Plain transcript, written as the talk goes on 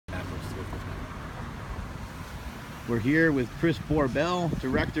We're here with Chris Borbell,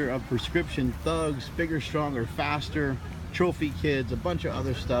 director of Prescription Thugs, Bigger, Stronger, Faster, Trophy Kids, a bunch of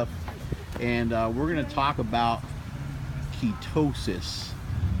other stuff. And we're going to talk about ketosis.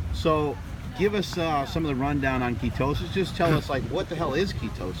 So give us some of the rundown on ketosis. Just tell us, like, what the hell is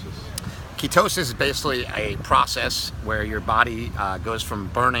ketosis? Ketosis is basically a process where your body goes from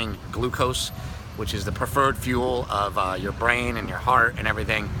burning glucose, which is the preferred fuel of your brain and your heart and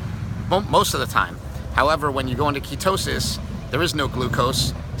everything, most of the time. However, when you go into ketosis, there is no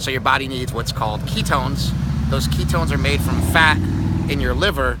glucose, so your body needs what's called ketones. Those ketones are made from fat in your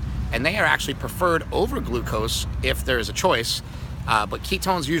liver, and they are actually preferred over glucose if there is a choice. But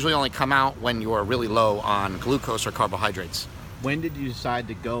ketones usually only come out when you're really low on glucose or carbohydrates. When did you decide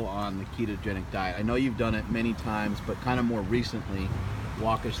to go on the ketogenic diet? I know you've done it many times, but kind of more recently,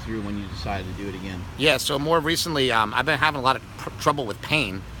 walk us through when you decided to do it again. Yeah, so more recently, I've been having a lot of trouble with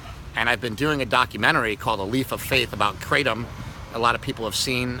pain. And I've been doing a documentary called A Leaf of Faith about kratom. A lot of people have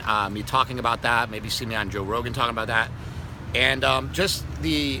seen me talking about that, maybe seen me on Joe Rogan talking about that. And just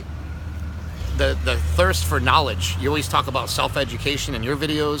the thirst for knowledge. You always talk about self-education in your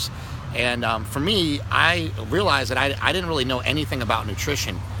videos. And for me, I realized that I didn't really know anything about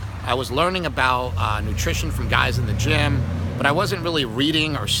nutrition. I was learning about nutrition from guys in the gym, but I wasn't really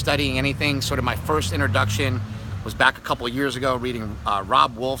reading or studying anything. Sort of my first introduction was back a couple of years ago reading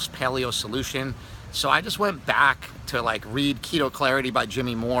Rob Wolf's Paleo Solution. So I just went back to read Keto Clarity by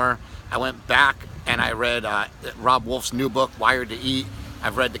Jimmy Moore. I went back and I read Rob Wolf's new book, Wired to Eat.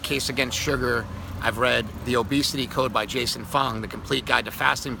 I've read The Case Against Sugar. I've read The Obesity Code by Jason Fung, The Complete Guide to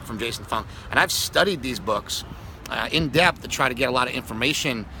Fasting from Jason Fung. And I've studied these books in depth to try to get a lot of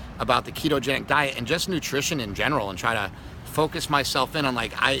information about the ketogenic diet and just nutrition in general, and try to focus myself in on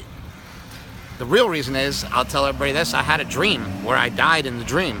the real reason is, I'll tell everybody this, I had a dream where I died in the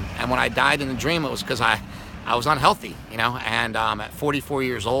dream. And when I died in the dream, it was because I was unhealthy, and at 44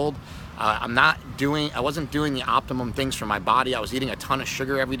 years old, I wasn't doing the optimum things for my body. I was eating a ton of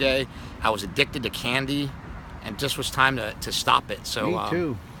sugar every day. I was addicted to candy, and just was time to stop it. So, me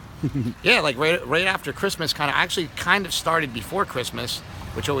too. Yeah, right after Christmas, I actually started before Christmas,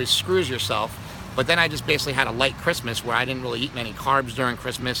 which always screws yourself. But then I just basically had a light Christmas where I didn't really eat many carbs during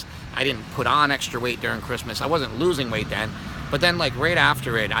Christmas. I didn't put on extra weight during Christmas. I wasn't losing weight then. But then right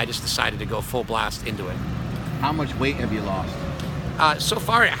after it, I just decided to go full blast into it. How much weight have you lost? So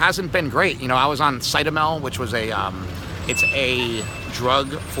far, it hasn't been great. I was on Cytomel, which was it's a drug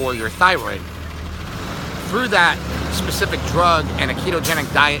for your thyroid. Through that specific drug and a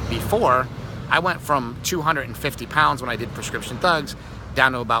ketogenic diet before, I went from 250 pounds when I did Prescription Thugs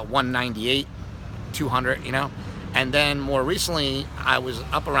down to about 198. 200, and then more recently I was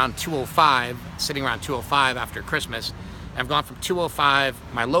up around 205, sitting around 205 after Christmas. I've gone from 205,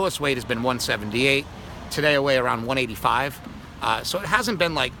 my lowest weight has been 178. Today I weigh around 185. So it hasn't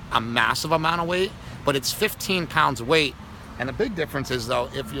been a massive amount of weight, but it's 15 pounds of weight. And the big difference is, though,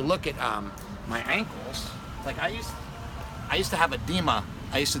 if you look at my ankles, I used to have edema.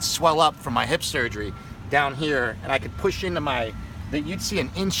 I used to swell up from my hip surgery down here, and I could push into you'd see an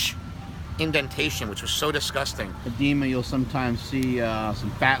inch indentation, which was so disgusting. Edema, you'll sometimes see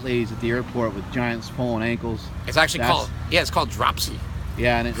some fat ladies at the airport with giant swollen ankles. It's actually called dropsy.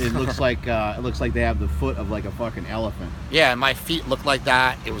 Yeah, and it looks like they have the foot of a fucking elephant. Yeah, my feet look like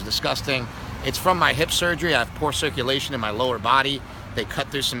that. It was disgusting. It's from my hip surgery. I have poor circulation in my lower body. They cut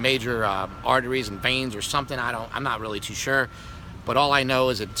through some major arteries and veins or something. I'm not really too sure, but all I know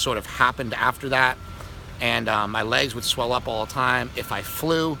is it sort of happened after that, and my legs would swell up all the time. If I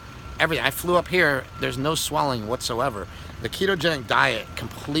flew, everything. I flew up here, there's no swelling whatsoever. The ketogenic diet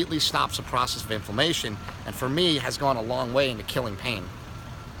completely stops the process of inflammation, and for me has gone a long way into killing pain.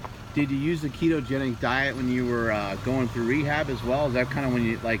 Did you use the ketogenic diet when you were going through rehab as well? Is that kind of when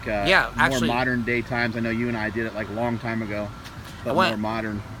you more modern day times? I know you and I did it a long time ago, but more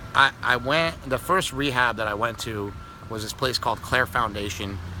modern. I went, the first rehab that I went to was this place called Claire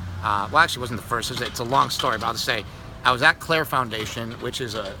Foundation. Well, actually it wasn't the first, it's a long story, but I'll just say, I was at Claire Foundation, which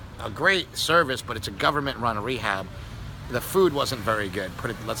is a great service, but it's a government-run rehab. The food wasn't very good,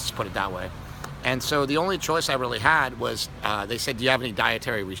 let's just put it that way. And so the only choice I really had was, they said, do you have any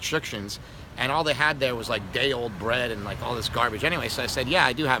dietary restrictions? And all they had there was day-old bread and all this garbage anyway. So I said, yeah,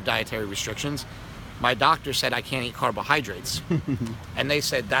 I do have dietary restrictions. My doctor said I can't eat carbohydrates. And they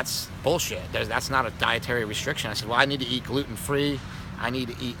said, that's bullshit. That's not a dietary restriction. I said, well, I need to eat gluten-free. I need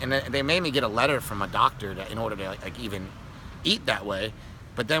to eat, and they made me get a letter from a doctor in order to even eat that way.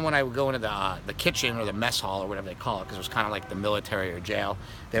 But then when I would go into the kitchen or the mess hall or whatever they call it, because it was kind of like the military or jail,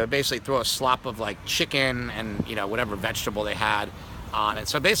 they would basically throw a slop of chicken and whatever vegetable they had on it.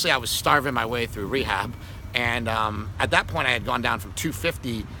 So basically I was starving my way through rehab, And at that point, I had gone down from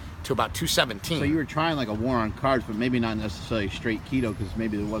 250 to about 217. So you were trying like a war on carbs, but maybe not necessarily straight keto, because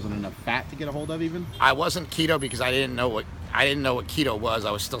maybe there wasn't enough fat to get a hold of even? I wasn't keto because I didn't know what keto was.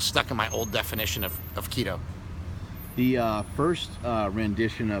 I was still stuck in my old definition of keto. The first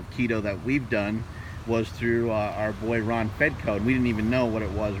rendition of keto that we've done was through our boy Ron Fedco, and we didn't even know what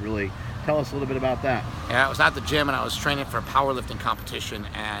it was really. Tell us a little bit about that. Yeah, I was at the gym and I was training for a powerlifting competition,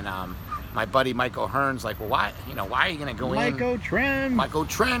 and my buddy Mike O'Hearn's like, well, why are you gonna go in? Michael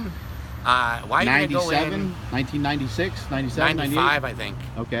Tren. Why are you gonna go in? 1996, 97, 95, I think.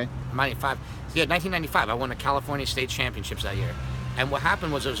 Okay. 95. Yeah, 1995. I won the California State Championships that year. And what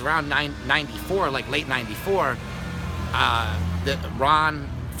happened was it was around 94, like late 94, Ron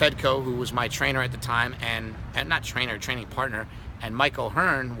Fedco, who was my trainer at the time, and not trainer, training partner, and Mike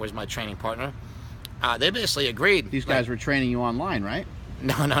O'Hearn was my training partner, they basically agreed. These guys were training you online, right?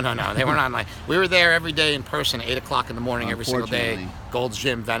 No. They weren't online. We were there every day in person, 8 o'clock in the morning, every single day, Gold's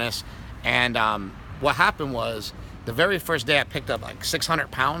Gym, Venice. And what happened was, the very first day I picked up like 600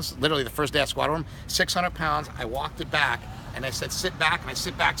 pounds, literally the first day I squatted room, 600 pounds, I walked it back, and I said, sit back, and I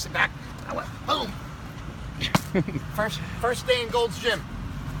sit back, I went, boom. First day in Gold's Gym,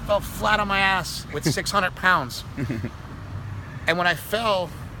 fell flat on my ass with 600 pounds. And when I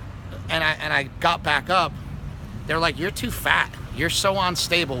fell, and I got back up, they're like, you're too fat. You're so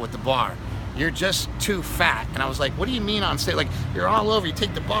unstable with the bar. You're just too fat. And I was like, what do you mean unstable? Like, you're all over. You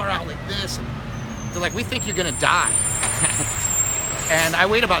take the bar out like this. And they're like, we think you're going to die. And I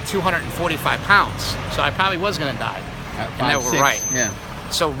weighed about 245 pounds. So I probably was going to die. And they were right. Yeah.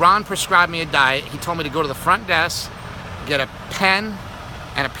 So Ron prescribed me a diet. He told me to go to the front desk, get a pen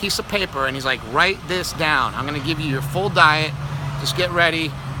and a piece of paper. And he's like, write this down. I'm going to give you your full diet. Just get ready.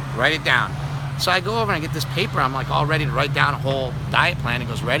 Write it down. So I go over and I get this paper. I'm like all ready to write down a whole diet plan. He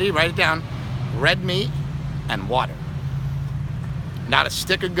goes, ready? Write it down. Red meat and water. Not a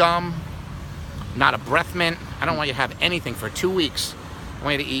stick of gum. Not a breath mint. I don't want you to have anything for 2 weeks. I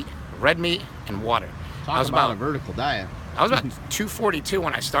want you to eat red meat and water. Talk about a vertical diet. I was about 242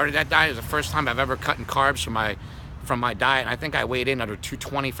 when I started that diet. It was the first time I've ever cut in carbs from my diet. And I think I weighed in under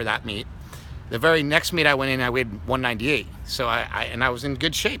 220 for that meat. The very next meet I went in, I weighed 198. So I was in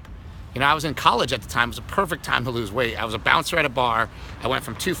good shape. You know, I was in college at the time. It was a perfect time to lose weight. I was a bouncer at a bar. I went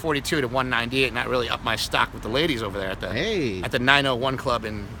from 242 to 198, and that really upped my stock with the ladies over there at the 901 Club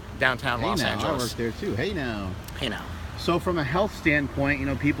in downtown Los Angeles. I worked there too. Hey now. So from a health standpoint, you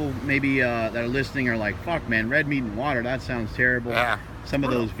know, people maybe that are listening are like, fuck, man, red meat and water, that sounds terrible. Yeah. Some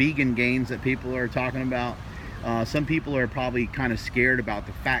of those vegan gains that people are talking about. Some people are probably kind of scared about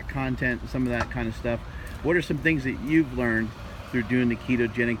the fat content, some of that kind of stuff. What are some things that you've learned through doing the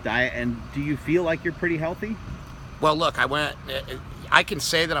ketogenic diet, and do you feel like you're pretty healthy? Well, look, I can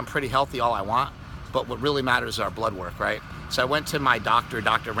say that I'm pretty healthy all I want, but what really matters is our blood work, right? So I went to my doctor,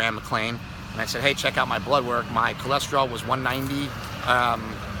 Dr. Rand McLean, and I said, hey, check out my blood work. My cholesterol was 190.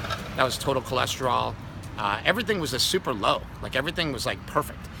 That was total cholesterol. Everything was just super low. Like, everything was like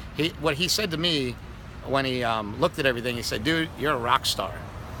perfect. What he said to me when he looked at everything, he said, dude, you're a rock star.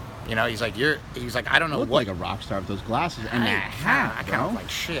 You know, he's like, I don't know what. You look like a rock star with those glasses and that hat, I kind of like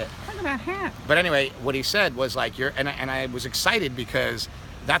shit. Look at that hat. But anyway, what he said was like, and I was excited because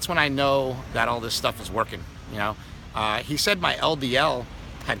that's when I know that all this stuff is working, you know. He said my LDL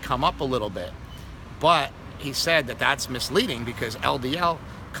had come up a little bit, but he said that that's misleading because LDL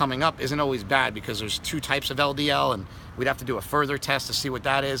coming up isn't always bad because there's 2 types of LDL, and we'd have to do a further test to see what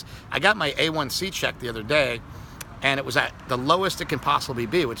that is. I got my A1C checked the other day, and it was at the lowest it can possibly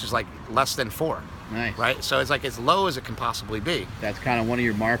be, which is like less than 4. Nice. Right? So it's like as low as it can possibly be. That's kind of one of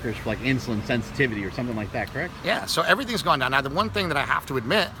your markers for like insulin sensitivity or something like that, correct? Yeah, so everything's gone down. Now, the one thing that I have to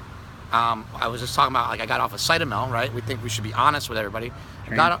admit, I was just talking about, like, I got off of Cytomel, right? We think we should be honest with everybody.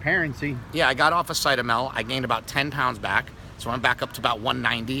 Transparency. I got off of Cytomel. I gained about 10 pounds back. So I'm back up to about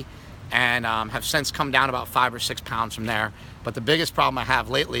 190 and have since come down about 5 or 6 pounds from there. But the biggest problem I have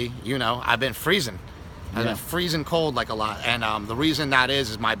lately, you know, I've been freezing. I've been freezing cold like a lot. And the reason that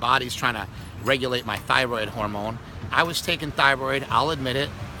is my body's trying to regulate my thyroid hormone. I was taking thyroid, I'll admit it.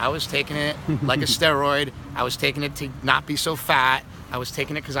 I was taking it like a steroid. I was taking it to not be so fat. I was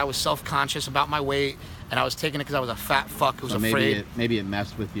taking it because I was self-conscious about my weight. And I was taking it because I was a fat fuck who was afraid. Maybe it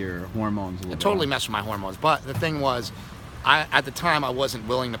messed with your hormones a little bit. It totally messed with my hormones. But the thing was, at the time, I wasn't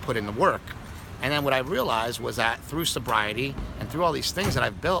willing to put in the work. And then what I realized was that through sobriety and through all these things that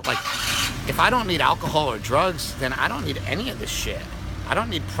I've built, like, if I don't need alcohol or drugs, then I don't need any of this shit. I don't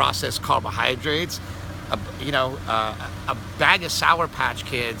need processed carbohydrates. A bag of Sour Patch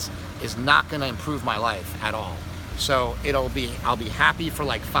Kids is not going to improve my life at all. So I'll be happy for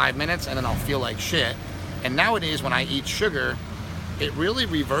like 5 minutes, and then I'll feel like shit. And nowadays when I eat sugar, it really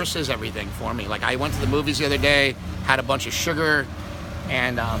reverses everything for me. Like I went to the movies the other day, had a bunch of sugar,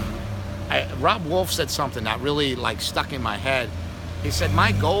 and Rob Wolf said something that really like stuck in my head. He said,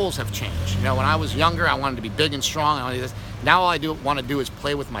 my goals have changed. You know, when I was younger, I wanted to be big and strong. I wanted to do this. Now all I want to do is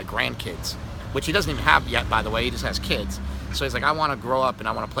play with my grandkids, which he doesn't even have yet, by the way. He just has kids. So he's like, I want to grow up and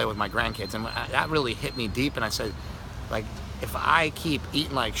I want to play with my grandkids. And that really hit me deep. And I said, like, if I keep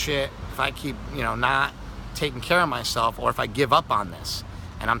eating like shit, if I keep, you know, not taking care of myself, or if I give up on this,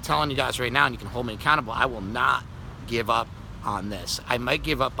 and I'm telling you guys right now, and you can hold me accountable, I will not give up on this. I might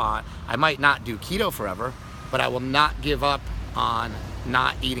not do keto forever, but I will not give up on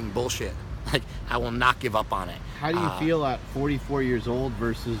not eating bullshit. Like, I will not give up on it. How do you feel at 44 years old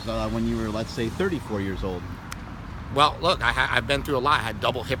versus when you were, let's say, 34 years old? Well, look, I've been through a lot. I had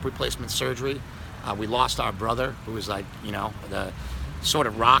double hip replacement surgery. We lost our brother, who was like, you know, the sort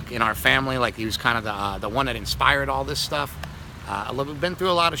of rock in our family. Like, he was kind of the one that inspired all this stuff. We've been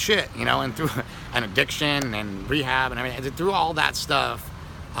through a lot of shit, you know, and through an addiction and rehab and everything. Through all that stuff,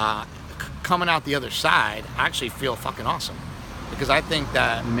 coming out the other side, I actually feel fucking awesome. Because I think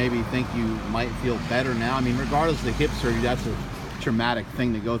that... You maybe think you might feel better now. I mean, regardless of the hip surgery, that's a traumatic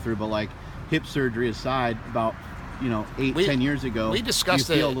thing to go through. But like, hip surgery aside, about, you know, 10 years ago, we discussed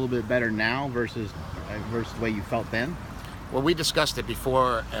you feel a little bit better now versus the way you felt then? Well, we discussed it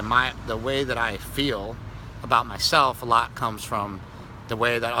before, and the way that I feel about myself, a lot comes from the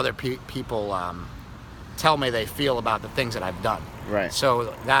way that other people tell me they feel about the things that I've done. Right.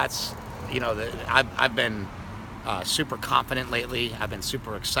 So that's, you know, I've been super confident lately. I've been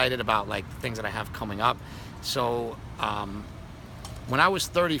super excited about like the things that I have coming up. So when I was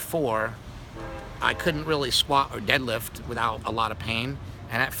 34, I couldn't really squat or deadlift without a lot of pain.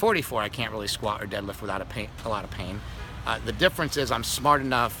 And at 44, I can't really squat or deadlift without a lot of pain. The difference is I'm smart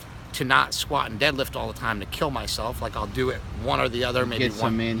enough to not squat and deadlift all the time to kill myself. Like, I'll do it one or the other, maybe get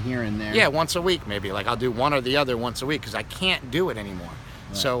some in here and there. Yeah, once a week maybe. Like, I'll do one or the other once a week because I can't do it anymore.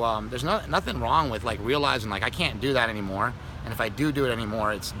 Right. So there's nothing wrong with like realizing like I can't do that anymore, and if I do it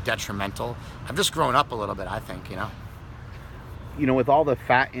anymore, it's detrimental. I've just grown up a little bit, I think, you know. You know, with all the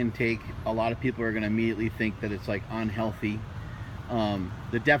fat intake, a lot of people are going to immediately think that it's like unhealthy.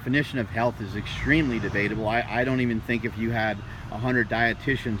 The definition of health is extremely debatable. I don't even think if you had 100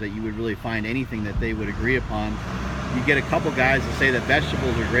 dietitians that you would really find anything that they would agree upon. You get a couple guys that say that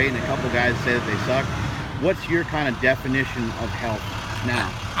vegetables are great and a couple guys say that they suck. What's your kind of definition of health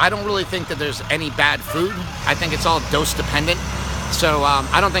now? I don't really think that there's any bad food. I think it's all dose dependent. So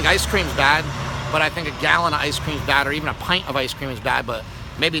I don't think ice cream's bad, but I think a gallon of ice cream is bad, or even a pint of ice cream is bad, but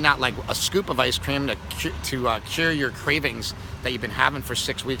maybe not like a scoop of ice cream to cure your cravings that you've been having for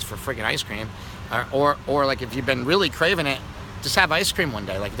 6 weeks for freaking ice cream. Or like if you've been really craving it, just have ice cream one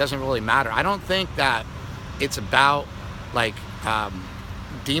day. Like, it doesn't really matter. I don't think that it's about like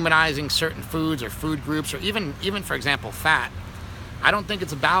demonizing certain foods or food groups, or even for example, fat. I don't think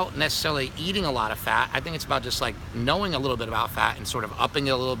it's about necessarily eating a lot of fat. I think it's about just like knowing a little bit about fat and sort of upping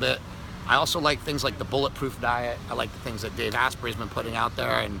it a little bit. I also like things like the bulletproof diet. I like the things that Dave Asprey's been putting out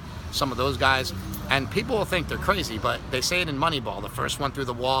there and some of those guys. And people will think they're crazy, but they say it in Moneyball, the first one through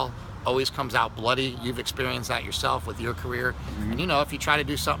the wall always comes out bloody. You've experienced that yourself with your career. Mm-hmm. And you know, if you try to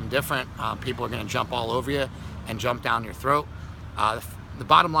do something different, people are gonna jump all over you and jump down your throat. The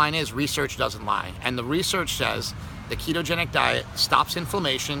bottom line is research doesn't lie. And the research says the ketogenic diet stops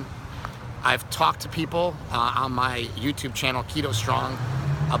inflammation. I've talked to people on my YouTube channel, Keto Strong,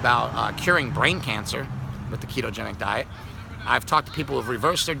 about curing brain cancer with the ketogenic diet. I've talked to people who've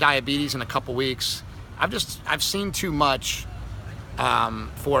reversed their diabetes in a couple weeks. I've seen too much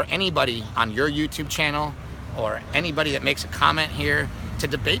for anybody on your YouTube channel or anybody that makes a comment here to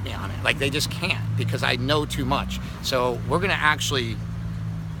debate me on it. Like, they just can't, because I know too much. So we're gonna actually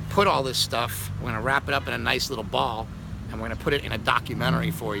put all this stuff, we're gonna wrap it up in a nice little ball, and we're gonna put it in a documentary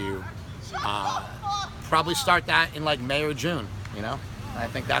for you. Probably start that in like May or June, you know? I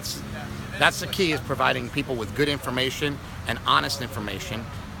think that's the key, is providing people with good information and honest information.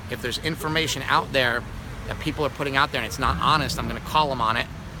 If there's information out there that people are putting out there and it's not honest, I'm gonna call them on it.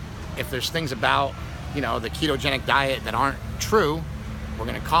 If there's things about, you know, the ketogenic diet that aren't true, we're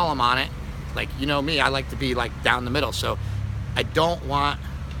gonna call them on it. Like, you know me, I like to be like down the middle. So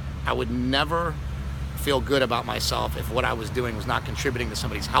I would never feel good about myself if what I was doing was not contributing to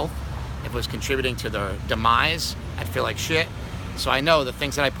somebody's health. If it was contributing to their demise, I'd feel like shit. So I know the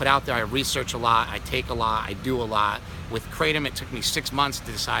things that I put out there, I research a lot, I take a lot, I do a lot. With Kratom, it took me 6 months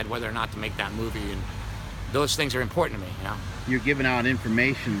to decide whether or not to make that movie, and those things are important to me, you know? You're giving out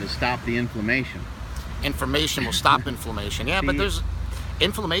information to stop the inflammation. Information will stop inflammation. Yeah, but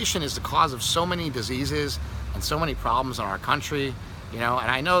inflammation is the cause of so many diseases and so many problems in our country, you know. And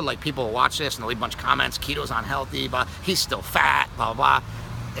I know like people watch this and they'll leave a bunch of comments, keto's unhealthy, but he's still fat, blah, blah, blah.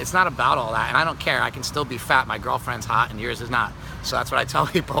 It's not about all that, and I don't care. I can still be fat. My girlfriend's hot and yours is not. So that's what I tell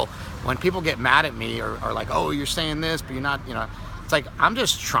people. When people get mad at me or like, oh, you're saying this, but you're not, you know, it's like, I'm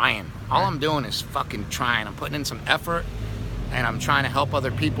just trying. All I'm doing is fucking trying. I'm putting in some effort, and I'm trying to help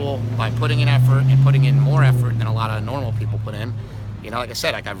other people by putting in effort and putting in more effort than a lot of normal people put in. You know, like I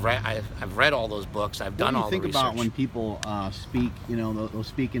said, like I've read all those books. I've done all the research. What do you think about when people speak, you know, they'll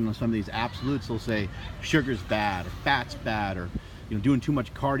speak in some of these absolutes, they'll say sugar's bad or fat's bad, or, you know, doing too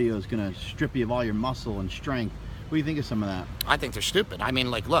much cardio is going to strip you of all your muscle and strength. What do you think of some of that? I think they're stupid. I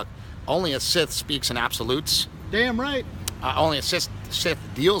mean, like, look, only a Sith speaks in absolutes. Damn right. Only a Sith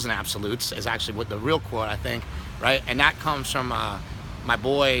deals in absolutes is actually what the real quote, I think, right? And that comes from my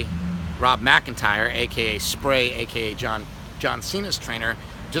boy Rob McIntyre, aka Spray, aka John Cena's trainer.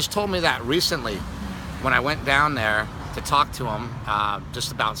 Just told me that recently when I went down there to talk to him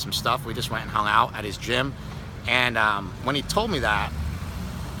just about some stuff. We just went and hung out at his gym, and when he told me that,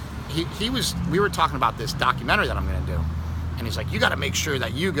 we were talking about this documentary that I'm going to do, and he's like, you got to make sure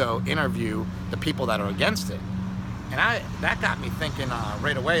that you go interview the people that are against it. And that got me thinking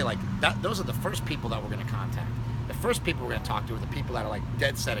right away, like those are the first people that we're going to contact. The first people we're going to talk to are the people that are like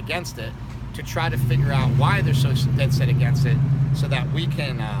dead set against it, to try to figure out why they're so dead set against it, so that we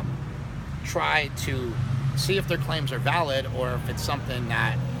can try to see if their claims are valid or if it's something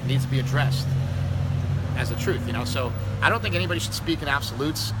that needs to be addressed as the truth, you know. So I don't think anybody should speak in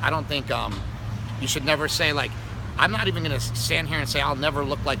absolutes. I don't think you should never say, like, I'm not even going to stand here and say I'll never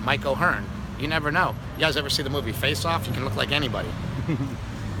look like Mike O'Hearn. You never know. You guys ever see the movie Face Off? You can look like anybody.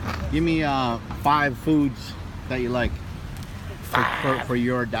 Give me 5 foods that you like for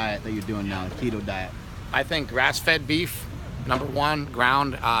your diet that you're doing now, the keto diet. I think grass-fed beef, number one,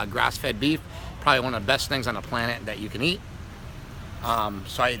 ground grass-fed beef, probably one of the best things on the planet that you can eat.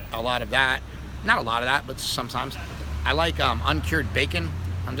 So I eat a lot of that. Not a lot of that, but sometimes. I like uncured bacon.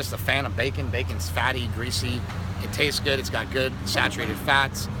 I'm just a fan of bacon. Bacon's fatty, greasy. It tastes good. It's got good saturated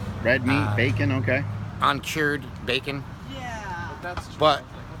fats. Red meat, bacon, okay. Uncured bacon. Yeah. But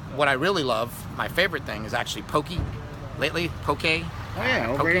what I really love, my favorite thing, is actually poke. Lately, poke. Oh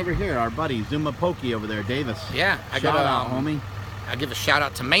yeah, right over here, our buddy Zuma Poke over there, Davis. Yeah, shout out, homie. I give a shout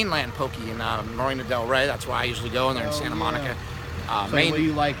out to Mainland Poke in Marina Del Rey. That's where I usually go, and they're in Santa Monica. So what do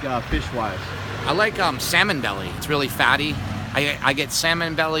you like fish-wise? I like salmon belly. It's really fatty. I get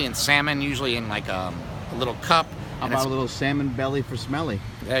salmon belly and salmon usually in like a little cup. How about a little salmon belly for Smelly?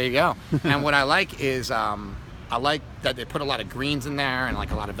 There you go. And what I like is I like that they put a lot of greens in there and like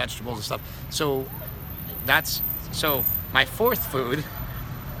a lot of vegetables and stuff. So my fourth food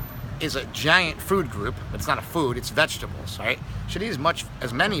is a giant food group, but it's not a food, it's vegetables, right? You should eat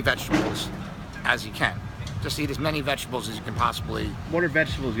as many vegetables as you can. Just eat as many vegetables as you can possibly. What are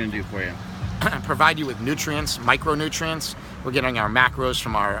vegetables going to do for you? Provide you with nutrients, micronutrients. We're getting our macros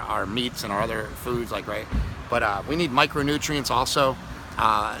from our meats and our other foods, like, right? But we need micronutrients also.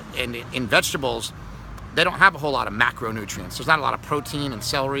 And in vegetables, they don't have a whole lot of macronutrients. There's not a lot of protein in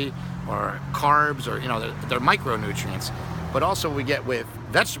celery or carbs, or, you know, they're micronutrients. But also we get with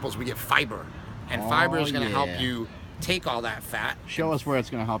vegetables, we get fiber. And fiber is going to help you take all that fat. Show us where it's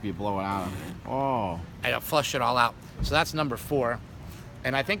going to help you blow it out. Oh. And flush it all out. So that's number 4.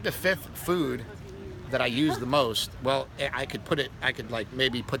 And I think the 5th food that I use the most, well, I could like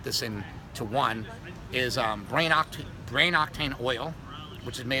maybe put this into one, is brain octane oil,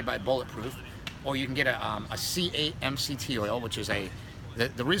 which is made by Bulletproof. Or you can get a C8 MCT oil, which is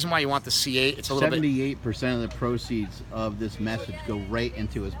the reason why you want the C8, it's a little 78% of the proceeds of this message go right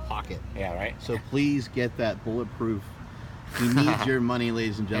into his pocket. Yeah, right. So please get that Bulletproof. He needs your money,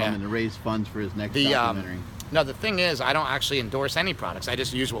 ladies and gentlemen, to raise funds for his next documentary. No, the thing is, I don't actually endorse any products. I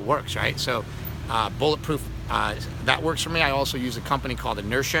just use what works, right? So Bulletproof, that works for me. I also use a company called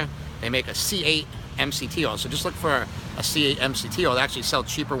Inertia. They make a C8 MCT oil. So just look for a C8 MCT oil. They actually sell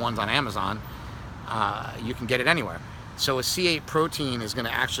cheaper ones on Amazon. You can get it anywhere. So a C8 protein is going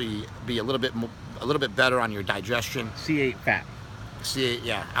to actually be a little bit better on your digestion. C8 fat. C8,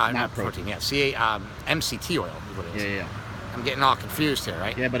 yeah, not protein. Yeah, C8 MCT oil is what it is. Yeah. I'm getting all confused here,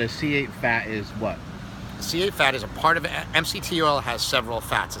 right? Yeah, but a C8 fat is what? C8 fat is a part of it. MCT oil has several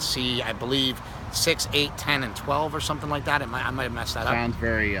fats. A C, I believe, 6, 8, 10, and 12 or something like that. I might have messed that up. Sounds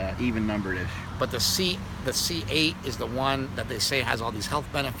very even numbered-ish. But the C8 is the one that they say has all these health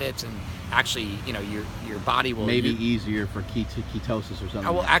benefits, and actually, you know, your body will maybe easier for ketosis or something.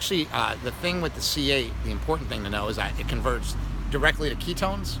 Well, actually, the thing with the C8, the important thing to know is that it converts directly to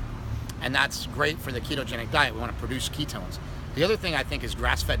ketones, and that's great for the ketogenic diet. We want to produce ketones. The other thing I think is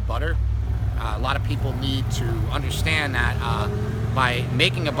grass-fed butter. A lot of people need to understand that by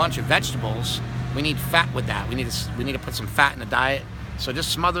making a bunch of vegetables, we need fat with that. We need to put some fat in the diet. So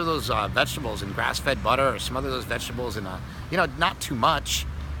just smother those vegetables in grass-fed butter, or smother those vegetables in not too much.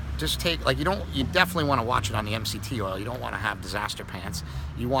 Just take, you definitely want to watch it on the MCT oil. You don't want to have disaster pants.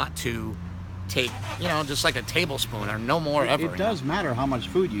 You want to take, just like a tablespoon or no more ever. It does matter how much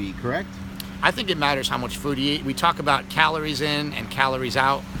food you eat, correct? I think it matters how much food you eat. We talk about calories in and calories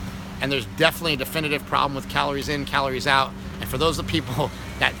out, and there's definitely a definitive problem with calories in, calories out. And for those of the people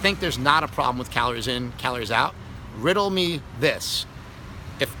that think there's not a problem with calories in, calories out, riddle me this.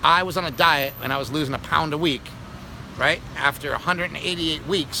 If I was on a diet and I was losing a pound a week, right, after 188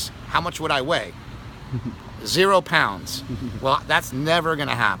 weeks, how much would I weigh? 0 pounds. Well, that's never going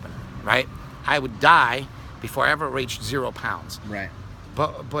to happen, right? I would die before I ever reached 0 pounds. Right.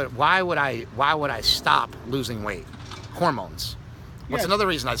 But why would I stop losing weight? Hormones. What's another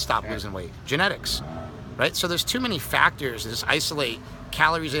reason I'd stop losing weight? Genetics, right? So there's too many factors to just isolate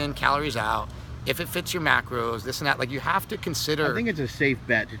calories in, calories out. If it fits your macros, this and that, you have to consider. I think it's a safe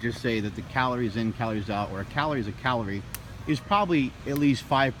bet to just say that the calories in, calories out, or a calorie is a calorie, is probably at least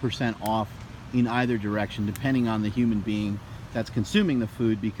 5% off in either direction, depending on the human being that's consuming the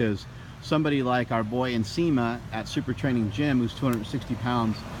food, because somebody like our boy Nsima at SuperTraining Gym, who's 260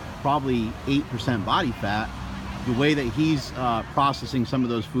 pounds, probably 8% body fat, the way that he's processing some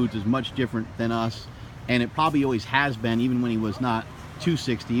of those foods is much different than us, and it probably always has been, even when he was not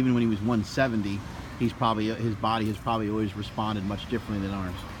 260, even when he was 170, his body has probably always responded much differently than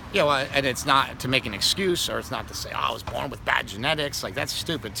ours. Yeah, well, and it's not to make an excuse, or it's not to say, oh, I was born with bad genetics. That's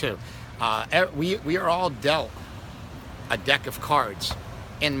stupid too. We are all dealt a deck of cards.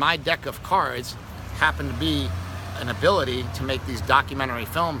 And my deck of cards happen to be an ability to make these documentary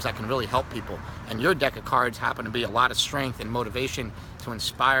films that can really help people. And your deck of cards happen to be a lot of strength and motivation to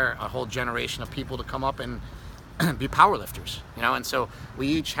inspire a whole generation of people to come up and be powerlifters, and so we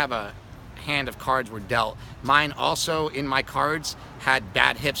each have a hand of cards we're dealt. Mine also, in my cards, had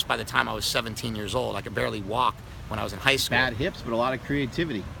bad hips by the time I was 17 years old. I could barely walk when I was in high school. Bad hips, but a lot of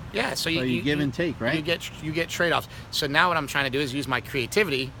creativity. Yeah, so you give and take, right? You get trade-offs. So now what I'm trying to do is use my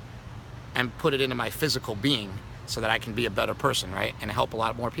creativity and put it into my physical being so that I can be a better person, right? And help a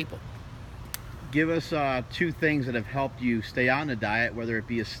lot more people. Give us 2 things that have helped you stay on the diet, whether it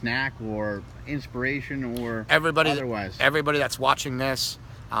be a snack or inspiration or otherwise. Everybody that's watching this,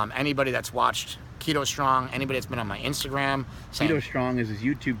 anybody that's watched Keto Strong, anybody that's been on my Instagram. Keto Strong is his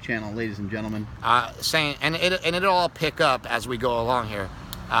YouTube channel, ladies and gentlemen. And it'll all pick up as we go along here.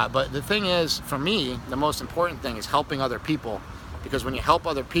 But the thing is, for me, the most important thing is helping other people, because when you help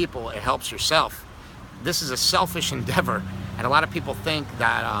other people, it helps yourself. This is a selfish endeavor, and a lot of people think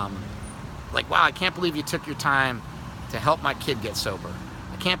that, wow, I can't believe you took your time to help my kid get sober.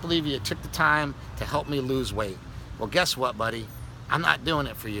 I can't believe you took the time to help me lose weight. Well, guess what, buddy? I'm not doing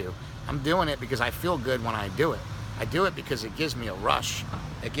it for you. I'm doing it because I feel good when I do it. I do it because it gives me a rush.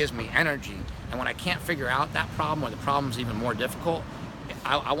 It gives me energy. And when I can't figure out that problem, or the problem's even more difficult,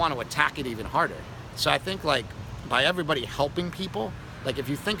 I want to attack it even harder. So I think by everybody helping people, if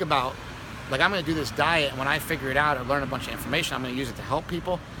you think about, I'm going to do this diet, and when I figure it out or learn a bunch of information, I'm going to use it to help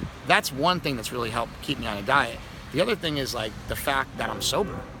people. That's one thing that's really helped keep me on a diet. The other thing is the fact that I'm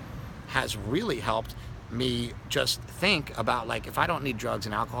sober has really helped me just think about if I don't need drugs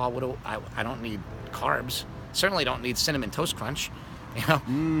and alcohol, I don't need carbs. Certainly don't need Cinnamon Toast Crunch.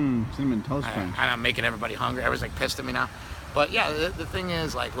 Cinnamon Toast Crunch. I'm making everybody hungry. Everybody's pissed at me now. But yeah, the thing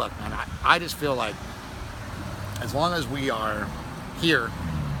is look, man, I just feel as long as we are here,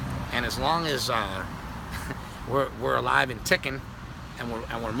 and as long as we're alive and ticking,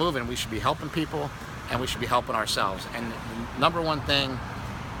 and we're moving, we should be helping people, and we should be helping ourselves. And the number one thing,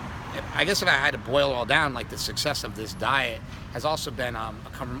 I guess if I had to boil it all down, the success of this diet has also been a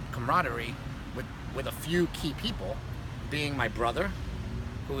camaraderie with a few key people, being my brother,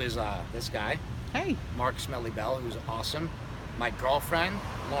 who is this guy. Hey. Mark Smelly Bell, who's awesome. My girlfriend,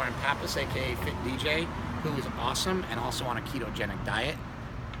 Lauren Pappas, aka Fit DJ, who is awesome and also on a ketogenic diet.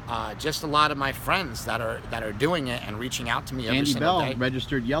 Just a lot of my friends that are doing it and reaching out to me every single day. Andy Bell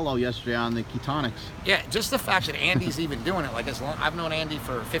registered yellow yesterday on the ketonics. Yeah, just the fact that Andy's even doing it. I've known Andy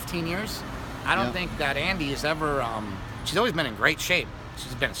for 15 years. I don't think that Andy has ever. She's always been in great shape.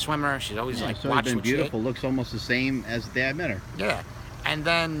 She's been a swimmer. She's always watched what she ate. Beautiful. Looks almost the same as the day I met her. Yeah, and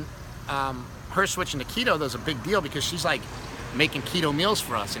then her switching to keto was a big deal, because she's making keto meals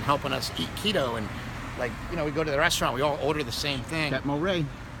for us and helping us eat keto, and we go to the restaurant, we all order the same thing. Pet Ray.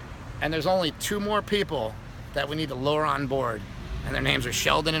 And there's only 2 more people that we need to lure on board, and their names are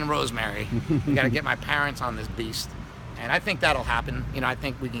Sheldon and Rosemary. We got to get my parents on this beast, And I think that'll happen. You know, I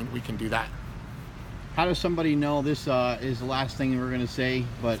think we can do that. How does somebody know, this is the last thing we're going to say,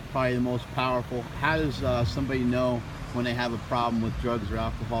 but probably the most powerful, how does somebody know when they have a problem with drugs or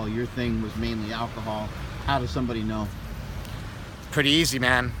alcohol? Your thing was mainly alcohol. How does somebody know? Pretty easy,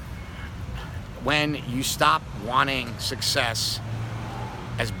 man. When you stop wanting success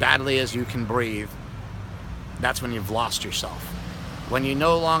as badly as you can breathe, that's when you've lost yourself. When you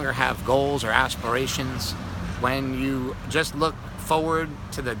no longer have goals or aspirations, when you just look forward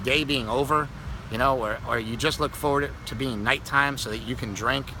to the day being over, you know, or you just look forward to being nighttime so that you can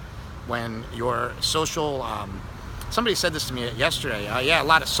drink, when your social, somebody said this to me yesterday, yeah, a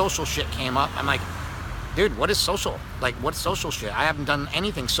lot of social shit came up. I'm like, dude, what is social? Like, what's social shit? I haven't done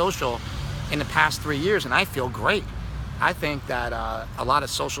anything social in the past 3 years, and I feel great. I think that a lot of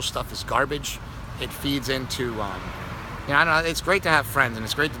social stuff is garbage. It feeds into, you know, I don't know, it's great to have friends, and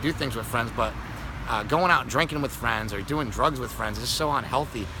it's great to do things with friends, but going out drinking with friends or doing drugs with friends is so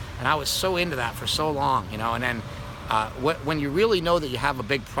unhealthy. And I was so into that for so long, you know. And then when you really know that you have a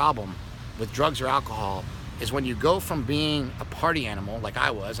big problem with drugs or alcohol is when you go from being a party animal, like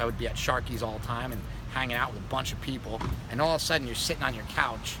I would be at Sharky's all the time and hanging out with a bunch of people, and all of a sudden you're sitting on your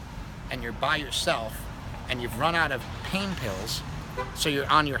couch and you're by yourself and you've run out of pain pills, so you're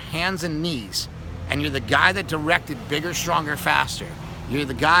on your hands and knees, and you're the guy that directed Bigger, Stronger, Faster. You're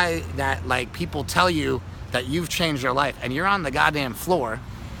the guy that, like, people tell you that you've changed your life, and you're on the goddamn floor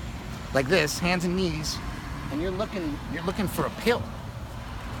like this, hands and knees, and you're looking for a pill.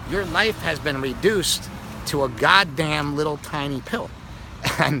 Your life has been reduced to a goddamn little tiny pill.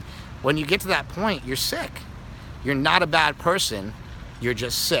 And when you get to that point, you're sick. You're not a bad person, you're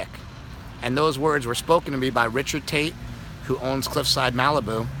just sick. And those words were spoken to me by Richard Tate, who owns Cliffside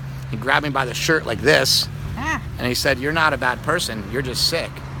Malibu. He grabbed me by the shirt like this, and he said, you're not a bad person, you're just sick,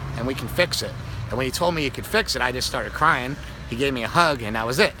 and we can fix it. And when he told me he could fix it, I just started crying. He gave me a hug, and that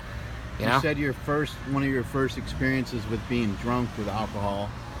was it. You know? said one of your first experiences with being drunk with alcohol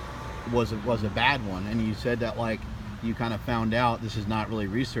was a bad one, and you said that, like, you kind of found out, this is not really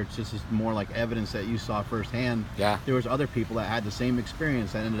research, this is more like evidence that you saw firsthand. Yeah. There was other people that had the same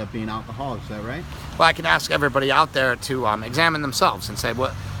experience that ended up being alcoholics. Is that right? Well, I can ask everybody out there to examine themselves and say,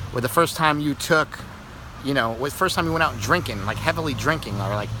 what the first time you took, you know, the first time you went out drinking, like heavily drinking, or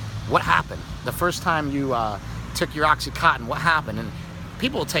like, what happened? The first time you took your Oxycontin, what happened? And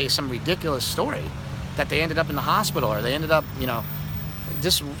people will tell you some ridiculous story that they ended up in the hospital, or they ended up, you know,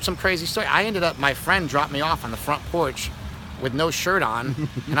 just some crazy story. My friend dropped me off on the front porch with no shirt on,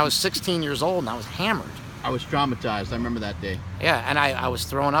 and I was 16 years old, and I was hammered. I was traumatized. I remember that day. Yeah, and I was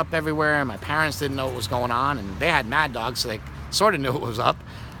throwing up everywhere, and my parents didn't know what was going on, and they had mad dogs, so they sort of knew what was up,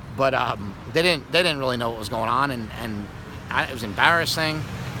 but they didn't really know what was going on, and it was embarrassing.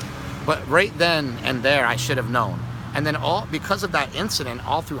 But right then and there, I should have known. And then because of that incident,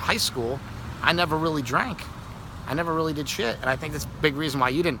 all through high school, I never really drank. I never really did shit, and I think that's a big reason why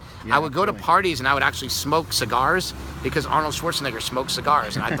you didn't. Yeah, I would go to parties and I would actually smoke cigars because Arnold Schwarzenegger smoked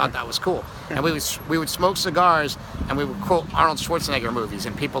cigars, and I thought that was cool. And we would smoke cigars and we would quote Arnold Schwarzenegger movies,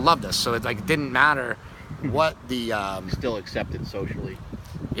 and people loved us. So it didn't matter what the still accepted socially.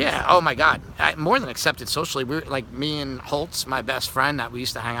 Yeah. Oh my God. More than accepted socially. We were, like, me and Holtz, my best friend that we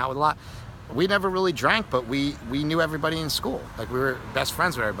used to hang out with a lot. We never really drank, but we knew everybody in school. Like, we were best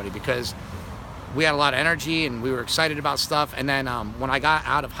friends with everybody because we had a lot of energy and we were excited about stuff. And then when I got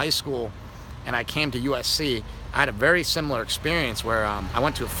out of high school and I came to USC, I had a very similar experience where I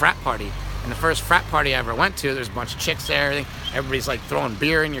went to a frat party. And the first frat party I ever went to, there's a bunch of chicks there, everybody's like throwing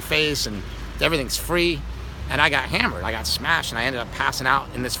beer in your face and everything's free. And I got hammered, I got smashed, and I ended up passing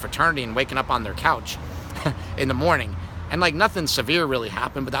out in this fraternity and waking up on their couch in the morning. And like nothing severe really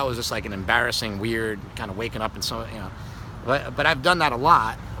happened, but that was just like an embarrassing, weird kind of waking up in some, you know. But I've done that a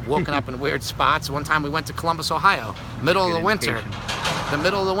lot, woken up in weird spots. One time we went to Columbus, Ohio, middle of the winter. The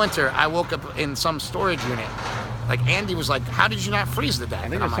middle of the winter, I woke up in some storage unit. Like Andy was like, "How did you not freeze to death?" I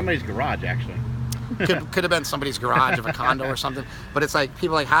think it was somebody's garage, actually. Could have been somebody's garage of a condo or something. But it's like,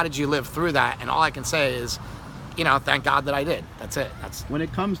 people are like, how did you live through that? And all I can say is, you know, thank God that I did. That's it. When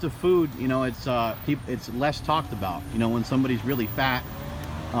it comes to food, you know, it's less talked about. You know, when somebody's really fat,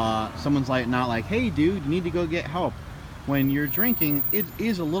 someone's like, not like, hey dude, you need to go get help. When you're drinking, it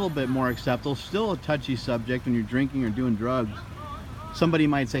is a little bit more acceptable. Still a touchy subject when you're drinking or doing drugs. Somebody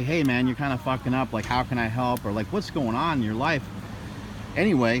might say, hey man, you're kind of fucking up, like how can I help? Or like, what's going on in your life?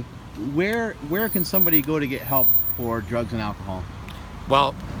 Anyway, where can somebody go to get help for drugs and alcohol?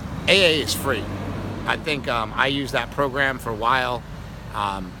 Well, AA is free. I think I used that program for a while.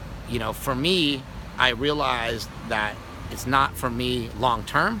 You know, for me, I realized that it's not for me long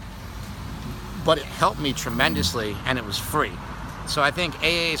term, but it helped me tremendously, and it was free. So I think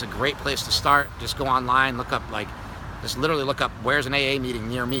AA is a great place to start. Just go online, look up, just literally look up where's an AA meeting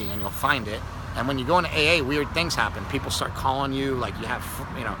near me, and you'll find it. And when you go into AA, weird things happen. People start calling you, like you have,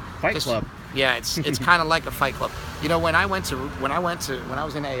 Fight club. Yeah, it's kind of like a fight club. When I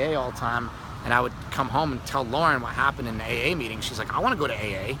was in AA all the time, and I would come home and tell Lauren what happened in the AA meeting, she's like, I want to go to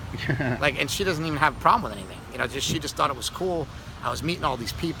AA. And she doesn't even have a problem with anything. She just thought it was cool. I was meeting all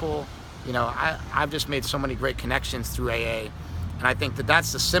these people. I've just made so many great connections through AA, and I think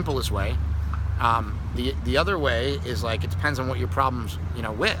that's the simplest way. The other way is it depends on what your problems,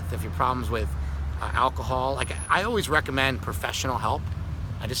 with. If your problems with alcohol, I always recommend professional help.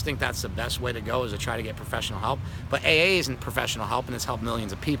 I just think that's the best way to go, is to try to get professional help. But AA isn't professional help, and it's helped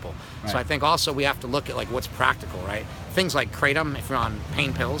millions of people. Right. So I think also we have to look at what's practical, right? Things like Kratom, if you're on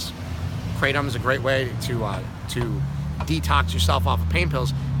pain pills, Kratom is a great way to detox yourself off of pain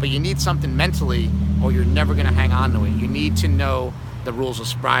pills, but you need something mentally or you're never going to hang on to it. You need to know the rules of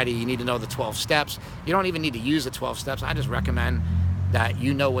sobriety. You need to know the 12 steps. You don't even need to use the 12 steps. I just recommend that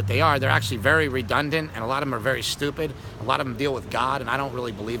you know what they are. They're actually very redundant, and a lot of them are very stupid. A lot of them deal with God, and I don't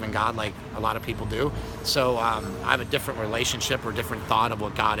really believe in God like a lot of people do. So I have a different relationship or different thought of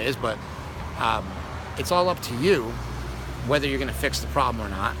what God is, but it's all up to you whether you're going to fix the problem or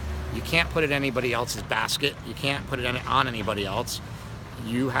not. You can't put it in anybody else's basket. You can't put it on anybody else.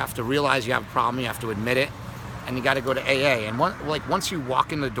 You have to realize you have a problem. You have to admit it, and you got to go to AA. And once you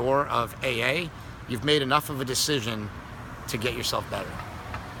walk in the door of AA, you've made enough of a decision to get yourself better.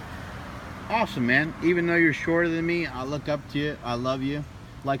 Awesome, man. Even though you're shorter than me, I look up to you. I love you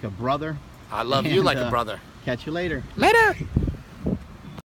like a brother. I love you like a brother. Catch you later. Later.